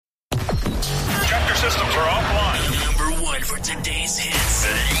systems are offline. Number one for today's hits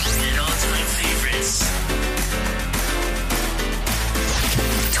and all-time favorites.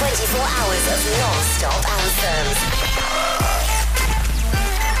 24 hours of non-stop anthems.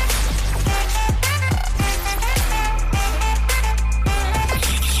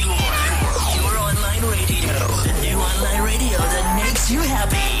 Your online radio. The new online radio that makes you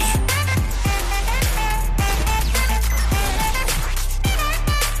happy.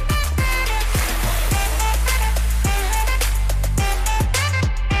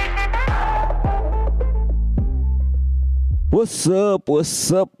 What's up?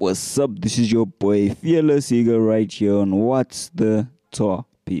 What's up? What's up? This is your boy Fearless Eagle right here on What's the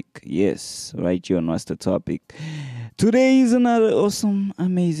Topic. Yes, right here on What's the Topic. Today is another awesome,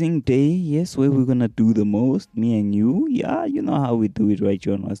 amazing day. Yes, where we're gonna do the most, me and you. Yeah, you know how we do it right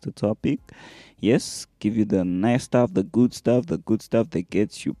here on What's the Topic. Yes, give you the nice stuff, the good stuff that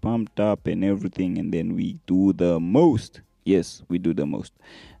gets you pumped up and everything, and then we do the most. Yes, we do the most.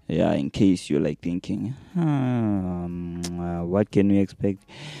 Yeah, in case you're like thinking, what can we expect?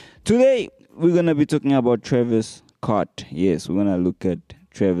 Today, we're going to be talking about Travis Scott. Yes, we're going to look at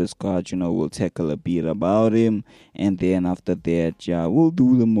Travis Scott. We'll tackle a bit about him. And then after that, we'll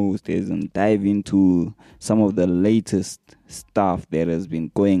do the most and dive into some of the latest stuff that has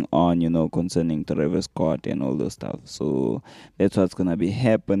been going on, concerning Travis Scott and all those stuff. So that's what's going to be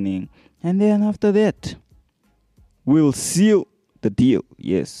happening. And then after that, we'll seal the deal.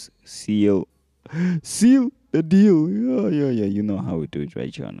 Yes, seal the deal. Yeah. You know how we do it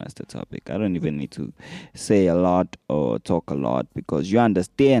right here on What's the Topic. I don't even need to say a lot or talk a lot because you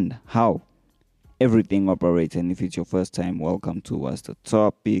understand how everything operates. And if it's your first time, welcome to What's the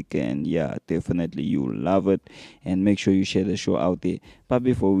Topic. And yeah, definitely you'll love it. And make sure you share the show out there. But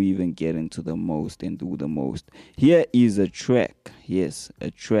before we even get into the most and do the most, here is a track. Yes, a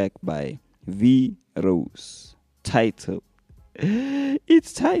track by V Rose.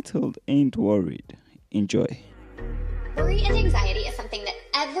 It's titled Ain't Worried. Enjoy. Worry and anxiety is something that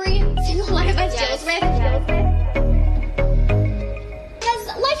every single one of us deals with. Because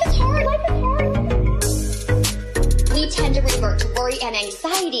life is hard. We tend to revert to worry and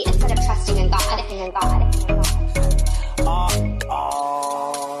anxiety instead of trusting in God.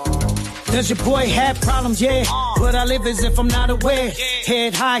 Does your boy have problems? Yeah. But I live as if I'm not aware.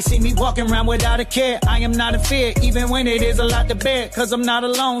 Head high, see me walking around without a care. I am not in fear, even when it is a lot to bear. Cause I'm not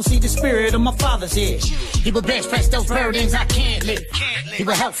alone, see the spirit of my father's here. He will bench press those burdens I can't lift. He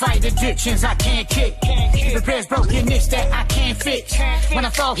will help fight addictions I can't kick. He repairs brokenness that I can't fix. When I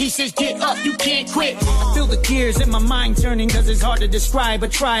fall, he says get up, you can't quit. I feel the gears in my mind turning cause it's hard to describe.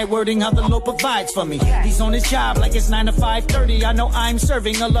 But try wording how the Lord provides for me. He's on his job like it's 9 to 5:30. I know I'm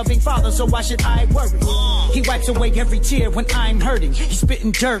serving a loving father, so why should I worry? He wipes away every tear when I'm hurting. He's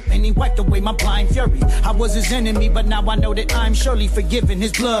spitting dirt and he wiped away my blind fury. I was his enemy, but now I know that I'm surely forgiven.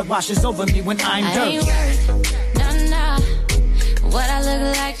 His blood washes over me when I'm dirty. I ain't worried, nah. What I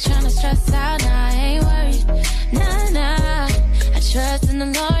look like trying to stress out, nah, I ain't worried, nah. I trust in the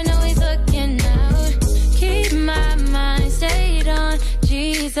Lord, know he's looking out. Keep my mind stayed on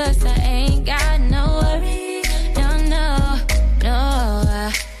Jesus, I ain't got no worry, no,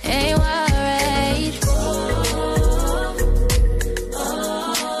 I ain't worried.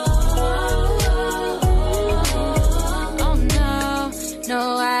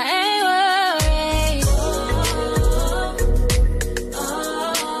 No, I ain't worried.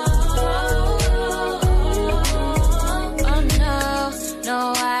 Oh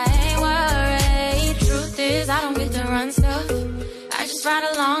no, I ain't worried. Truth is, I don't get to run stuff. I just ride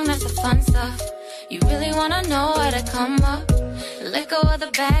along, that's the fun stuff. You really wanna know where to come up? Let go of the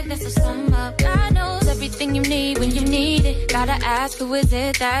bag, that's the sum up. God knows everything you need when you need it. Gotta ask, who is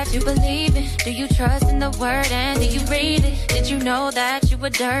it that you believe in? Do you trust in the word and do you read it? Did you know that you were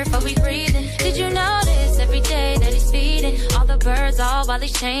dirt but we breathing? Did you notice every day that he's feeding all the birds all while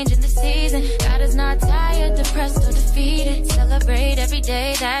he's changing the season? God is not tired, depressed or defeated. Celebrate every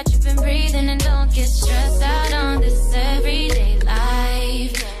day that you've been breathing. And don't get stressed out on this everyday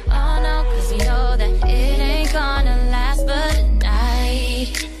life. Oh no, cause you know that it ain't gonna last but a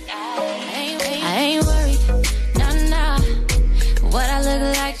night. I ain't worried, nah. What I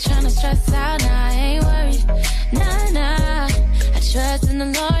look like trying to stress out, nah, I ain't worried, nah. I trust in the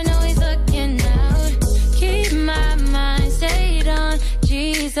Lord, know he's looking out. Keep my mind stayed on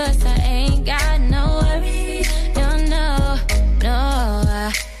Jesus, I ain't got no worry, no,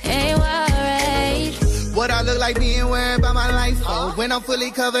 I ain't worried. What I look like being worried about my life, oh. When I'm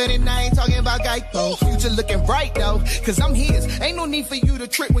fully covered and I ain't talking about Geico. future looking bright though, cause I'm his. Ain't no need for you to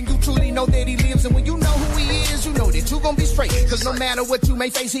trip when you truly know that he lives. And when you know who he is, you know that you gon' be straight. Cause no matter what you may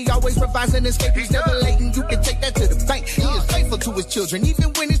face, he always provides an escape. He's never late and you can take that to the bank. He is faithful to his children,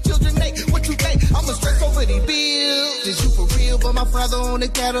 even when his children ain't. What you think? I'ma stress over the bills. Is you for real? But my father on the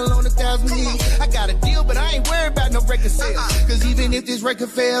cattle on 1,000 hills. I got a deal, but I ain't worried about no record sales. Cause even if this record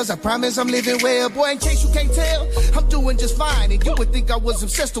fails, I promise I'm living well. Boy, in case you can't tell, I'm doing just fine. And you would think I was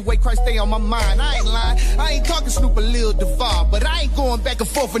obsessed the way Christ stay on my mind. I ain't lying, I ain't talking Snoop or Lil Duval, but I ain't going back and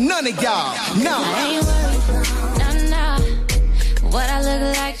forth for none of y'all. No, I ain't worried, nah. What I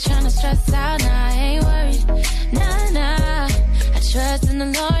look like trying to stress out, nah, I ain't worried, nah. I trust in the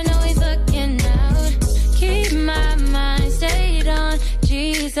Lord, know he's looking out. Keep my mind stayed on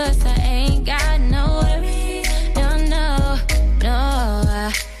Jesus, I ain't got no worries, no,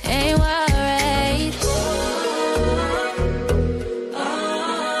 I ain't worried.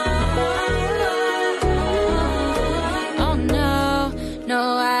 Oh no,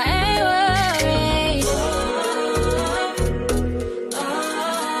 I ain't worried.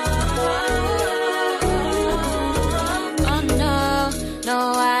 Oh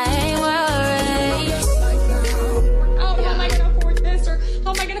no, I ain't worried. Oh, how am I gonna afford this? Or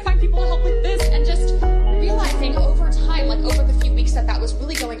how am I gonna find people to help with this? And just realizing over time, like over the few weeks that was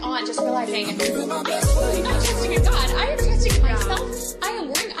really going on, just realizing I'm not trusting in God. I am trusting in myself. I am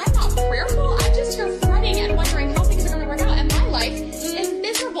worried. I'm not prayerful. I'm just here fretting and wondering how things are gonna work out. And my life is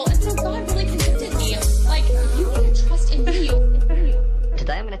miserable. And so God really convicted me. Like, you need to trust in me.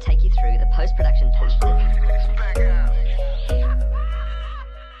 Today I'm going to take you through the post-production task.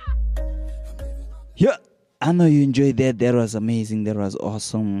 Yeah, I know you enjoyed that. That was amazing. That was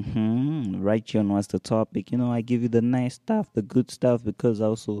awesome. Right here on What's the Topic. You know, I give you the nice stuff, the good stuff, because I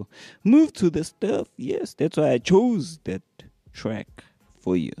also move to the stuff. Yes, that's why I chose that track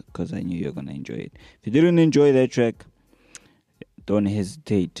for you, because I knew you were going to enjoy it. If you didn't enjoy that track, don't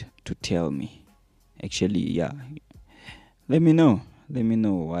hesitate to tell me. Actually, yeah, let me know. Let me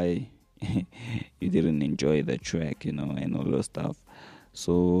know why you didn't enjoy the track, you know, and all those stuff.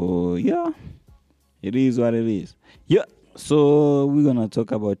 So, yeah. It is what it is. Yeah. So we're gonna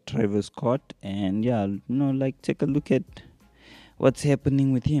talk about Travis Scott, and yeah, you know, like take a look at what's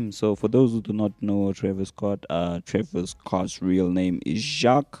happening with him. So for those who do not know Travis Scott's real name is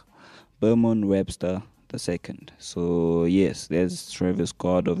Jacques Bermond Webster II. So yes, there's Travis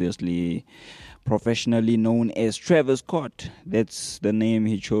Scott, obviously professionally known as Travis Scott. That's the name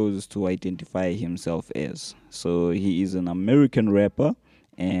he chose to identify himself as. So he is an American rapper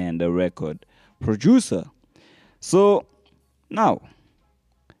and a record producer. So now,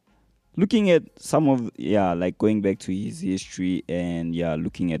 looking at some of, like going back to his history and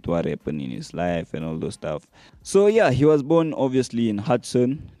looking at what happened in his life and all those stuff. So he was born obviously in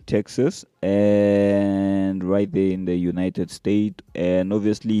Hudson, Texas, and right there in the United States. And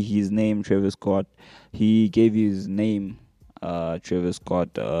obviously his name, Travis Scott, he gave his name Travis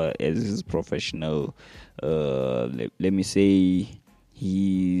Scott as his professional, let me say,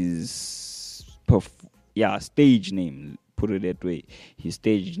 his stage name, put it that way. His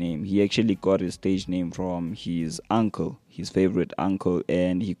stage name, he actually got his stage name from his uncle, his favorite uncle,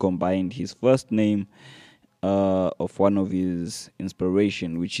 and he combined his first name of one of his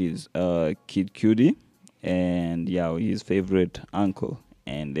inspiration, which is Kid Cudi, and his favorite uncle,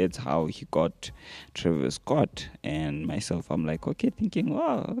 and that's how he got Travis Scott. And myself, I'm like, okay, thinking,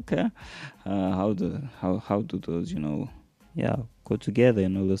 wow, okay, how do those, go together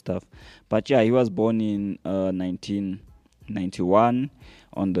and all the stuff. But he was born in 1991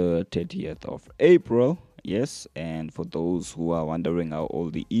 on the 30th of April. Yes, and for those who are wondering how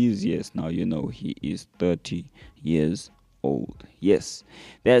old he is, yes, now you know he is 30 years old. Yes,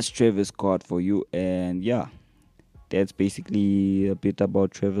 that's Travis Scott for you. And that's basically a bit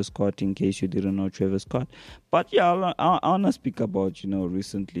about Travis Scott, in case you didn't know Travis Scott. But I want to speak about,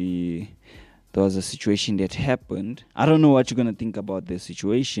 recently there was a situation that happened. I don't know what you're going to think about this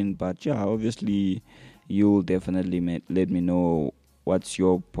situation, but obviously you'll definitely let me know what's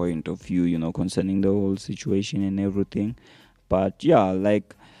your point of view, concerning the whole situation and everything. But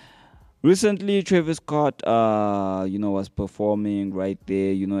like recently Travis Scott, was performing right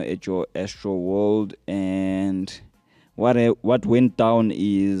there, at your Astro World, and what went down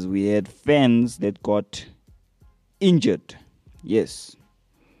is we had fans that got injured. Yes.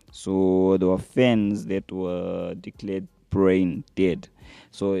 So there were fans that were declared brain dead.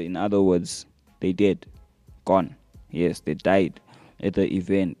 So in other words, they dead, gone. Yes, they died at the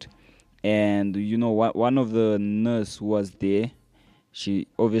event. And one of the nurse who was there,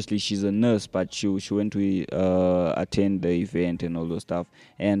 she's a nurse, but she went to attend the event and all those stuff.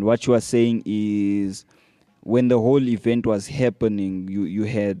 And what she was saying is, when the whole event was happening, you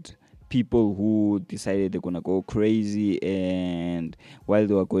had people who decided they're gonna go crazy, and while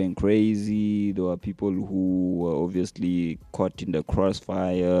they were going crazy, there were people who were obviously caught in the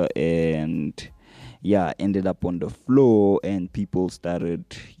crossfire and ended up on the floor, and people started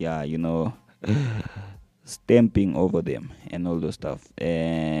stamping over them and all those stuff.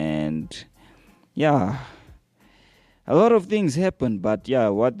 And a lot of things happened. But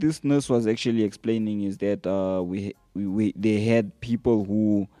what this nurse was actually explaining is that they had people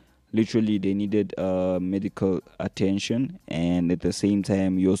who literally they needed medical attention, and at the same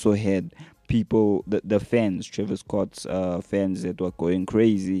time you also had people, the fans, Travis Scott's fans, that were going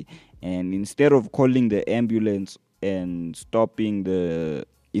crazy, and instead of calling the ambulance and stopping the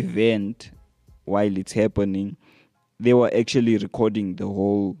event while it's happening, they were actually recording the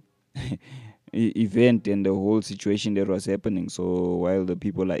whole event and the whole situation that was happening. So while the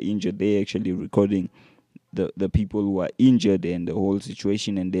people are injured, they actually recording the people who are injured and the whole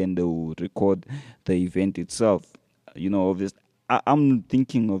situation, and then they will record the event itself. Obviously, I'm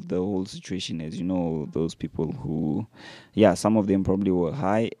thinking of the whole situation as, those people who, some of them probably were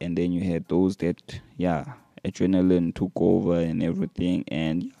high, and then you had those that, adrenaline took over and everything,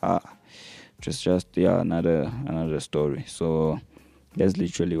 and just another story. So that's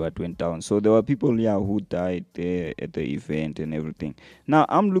literally what went down. So there were people who died there at the event and everything. Now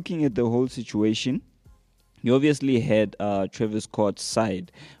I'm looking at the whole situation. You obviously had Travis Scott's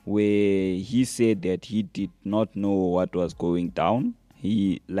side, where he said that he did not know what was going down.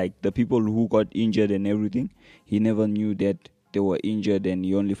 He, like the people who got injured and everything, he never knew that they were injured, and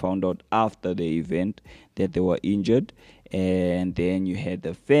he only found out after the event that they were injured. And then you had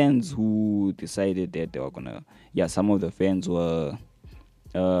the fans who decided that they were gonna, some of the fans were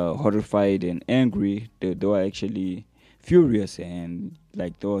horrified and angry. They were actually furious, and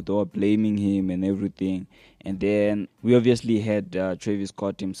like they were blaming him and everything. And then we obviously had Travis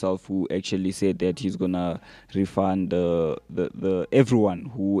Scott himself, who actually said that he's gonna refund the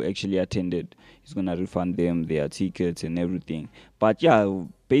everyone who actually attended. He's gonna refund them their tickets and everything. But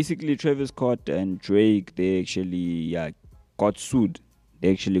basically Travis Scott and Drake, they actually got sued.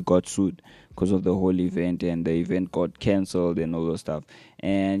 They actually got sued because of the whole event, and the event got cancelled and all those stuff.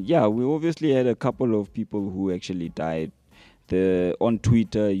 And we obviously had a couple of people who actually died. On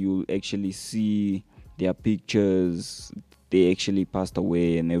Twitter, you'll actually see their pictures. They actually passed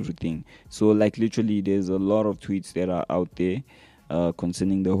away and everything. So like literally there's a lot of tweets that are out there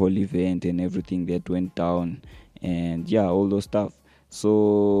concerning the whole event and everything that went down, and all those stuff.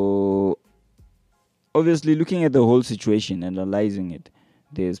 So obviously looking at the whole situation, analyzing it,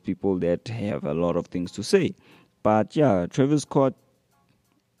 there's people that have a lot of things to say. But Travis Scott,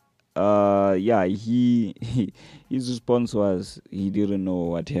 his response was he didn't know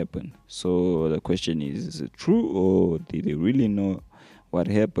what happened. So the question is it true, or did he really know what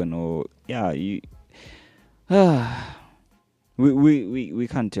happened? Or we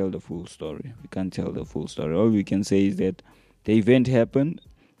can't tell the full story. We can't tell the full story. All we can say is that the event happened,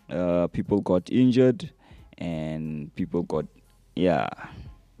 people got injured, and people got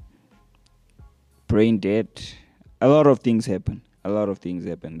brain dead. A lot of things happen.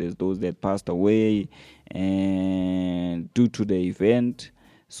 There's those that passed away and due to the event.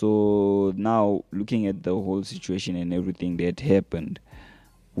 So now looking at the whole situation and everything that happened,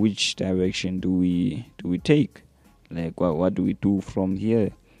 which direction do we take? Like what do we do from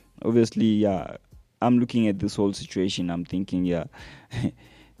here? Obviously, I'm looking at this whole situation. I'm thinking,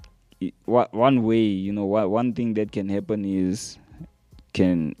 one way, one thing that can happen is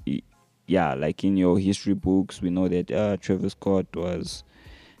like in your history books, we know that Travis Scott was,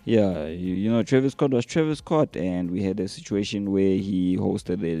 Travis Scott was Travis Scott, and we had a situation where he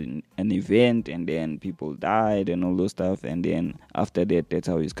hosted an event, and then people died and all those stuff, and then after that, that's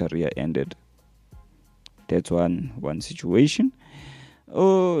how his career ended. That's one situation.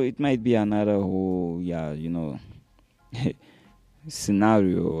 Oh, it might be another whole,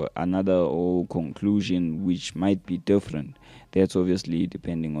 scenario, another whole conclusion, which might be different. That's obviously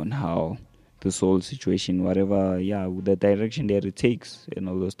depending on how this whole situation, whatever, the direction that it takes and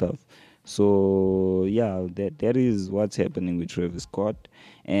all those stuff. So, that is what's happening with Travis Scott.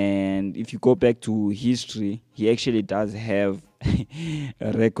 And if you go back to history, he actually does have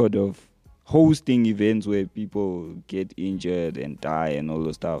a record of hosting events where people get injured and die and all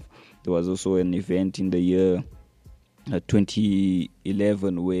those stuff. There was also an event in the year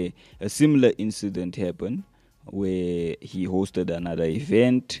 2011 where a similar incident happened, where he hosted another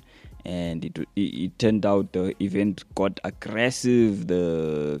event and it turned out the event got aggressive,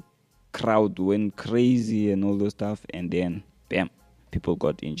 the crowd went crazy and all those stuff, and then bam, people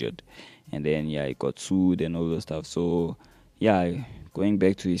got injured, and then he got sued and all those stuff. So going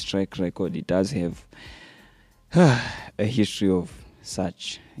back to his track record, it does have a history of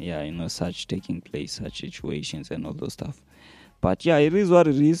such taking place, such situations and all those stuff. But it is what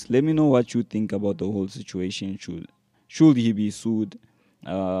it is. Let me know what you think about the whole situation. Should he be sued?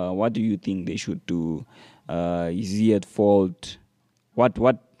 What do you think they should do? Is he at fault? What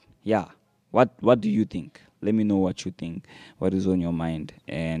do you think? Let me know what you think, what is on your mind,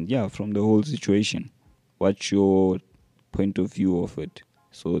 and from the whole situation, what's your point of view of it?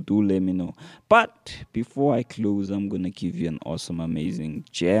 So do let me know. But before I close, I'm gonna give you an awesome, amazing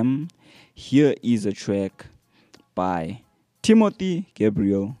gem. Here is a track by Timothy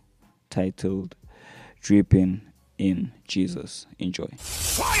Gabriel titled "Dripping in Jesus." Enjoy.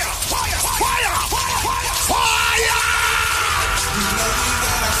 Fire! Fire! Fire! Fire! Fire! You know we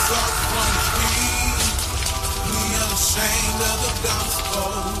got our salt from the king. We unashamed of the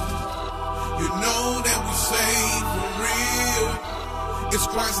gospel. You know that we saved for real. It's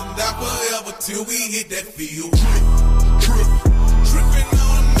Christ and die forever till we hit that field. Dripping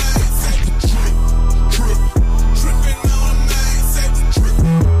on a man, say we drip. Dripping on a man, say we drip.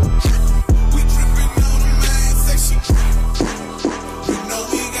 We dripping on a man, say she drip. You know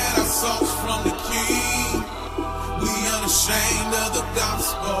we got our sauce from the king. We unashamed of the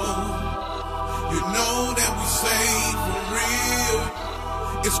gospel. You know that we saved for real.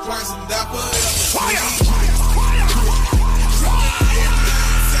 It's Christ and die forever. Fire!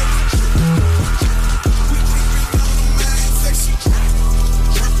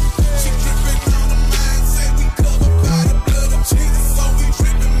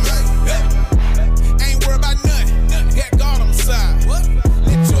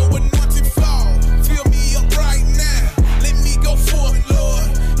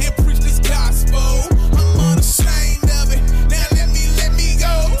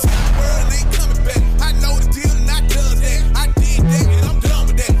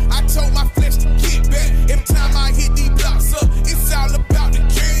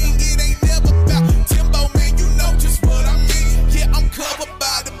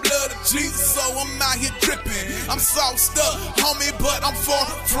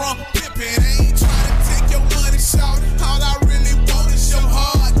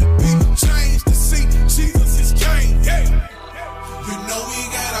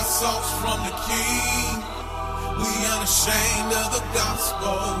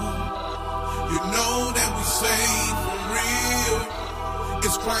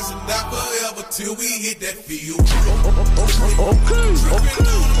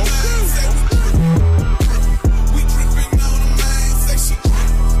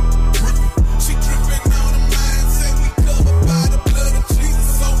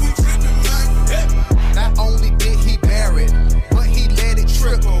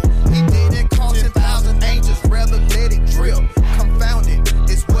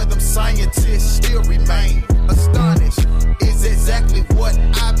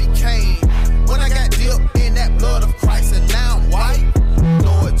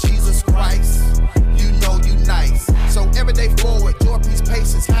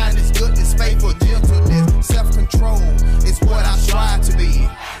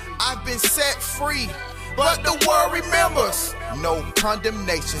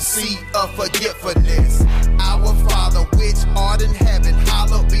 Condemnation, seed of forgetfulness. Our Father, which art in heaven,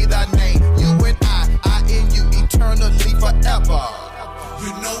 hallowed be thy name. You and I in you, eternally forever.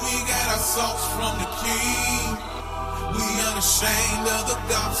 You know we got our sauce from the king. We unashamed of the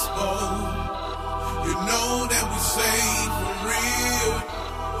gospel. You know that we saved for real.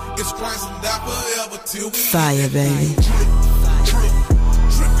 It's Christ and die forever till we fire, baby.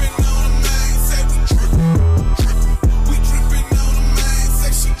 Dripping on a man, say we drip.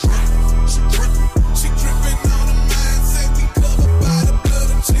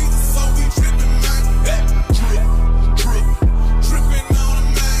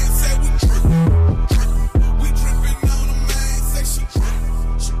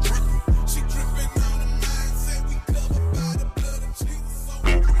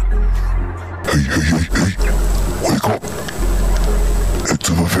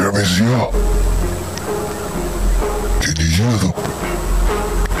 Can you hear them?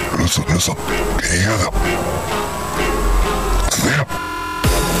 Listen, can you hear them? It's them.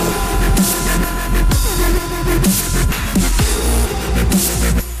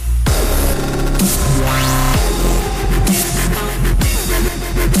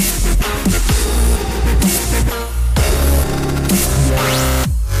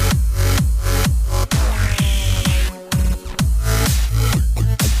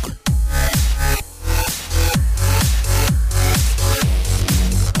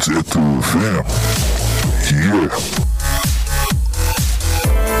 Damn. Yeah.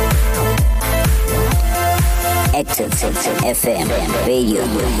 Active FM radio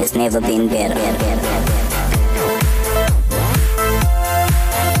has never been better.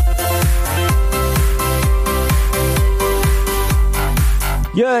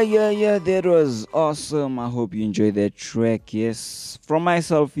 Yeah, that was awesome. I hope you enjoyed that track. Yes, from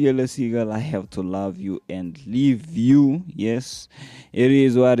myself, Fearless Eagle, I have to love you and leave you. Yes, it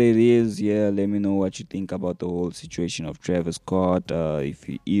is what it is. Yeah, let me know what you think about the whole situation of Travis Scott, if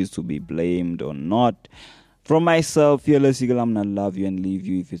he is to be blamed or not. From myself, Fearless Eagle, I'm gonna love you and leave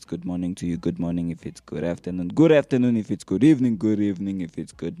you. If it's good morning to you, good morning. If it's good afternoon. If it's good evening. If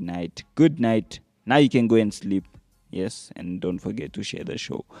it's good night. Now you can go and sleep. Yes, and don't forget to share the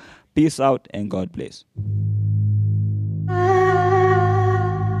show. Peace out and God bless.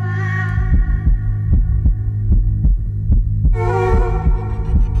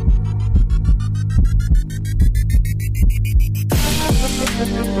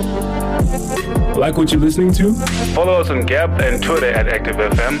 Like what you're listening to? Follow us on Gap and Twitter at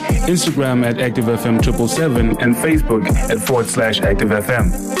ActiveFM, Instagram at ActiveFM777, and Facebook at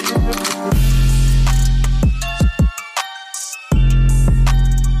 /ActiveFM.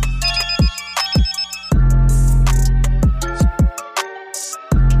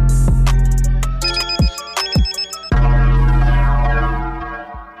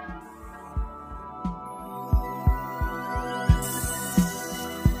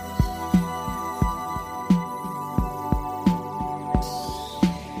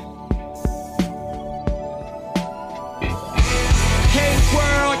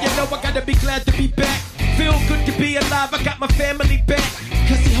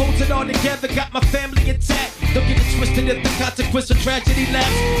 Tragedy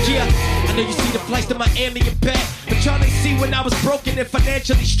laughs, yeah. I know you see the flights to Miami and back, but y'all ain't see when I was broken and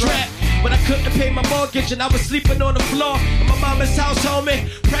financially strapped. When I couldn't pay my mortgage and I was sleeping on the floor in my mama's house, homie,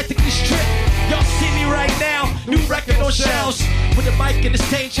 practically stripped. Y'all see me right now, new record on shelves, with a mic and the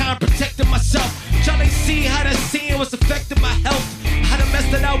stage, how I'm protecting myself. Y'all ain't see how that scene was affecting my health, how the mess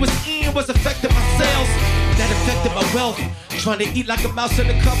that I was in was affecting my sales, that affected my wealth. Trying to eat like a mouse in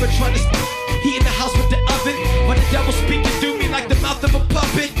the cupboard, trying to heat in the house with the oven, while the devil speaking through me like the mouth of a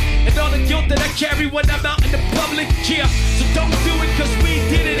puppet, and all the guilt that I carry when I'm out in the public, yeah. So don't do it cause we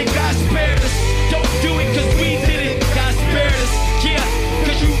did it and God spared us. Don't do it cause we did it and God spared us, yeah.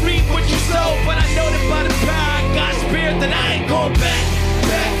 Cause you reap what you sow, but I know that by the power of God's spirit that I ain't going back.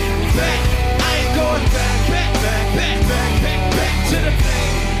 I ain't going back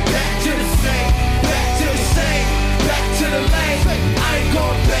to the same, back to the same, back to the lane. I ain't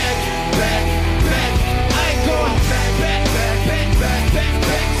going back. I ain't going back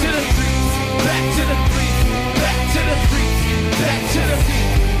to the streets, back to the streets.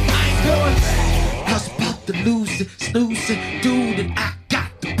 I ain't going back. I was about to lose it, snoozing, dude, and I got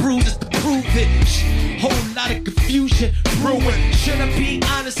the bruises to prove it. Whole lot of confusion, brewing. Should I be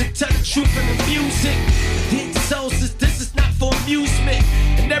honest and tell the truth in the music? It shows us this is not for amusement,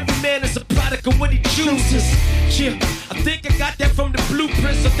 and every man is a product of what he chooses. Yeah, I think I got that from the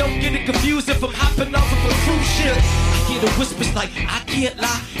blueprint, so don't get it confused if I'm hopping off of a cruise ship. I hear the whispers like, I can't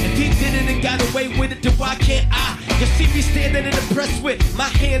lie. If he did it and got away with it, then why can't I? You see me standing in the press with my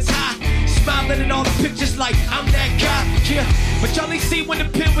hands high, smiling at all the pictures like I'm that guy. Yeah, but y'all ain't see when the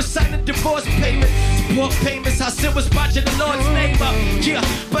pen was signing divorce payments, support payments, how sin was watching the Lord's name up. Yeah,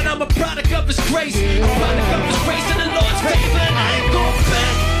 but I'm a product of His grace. I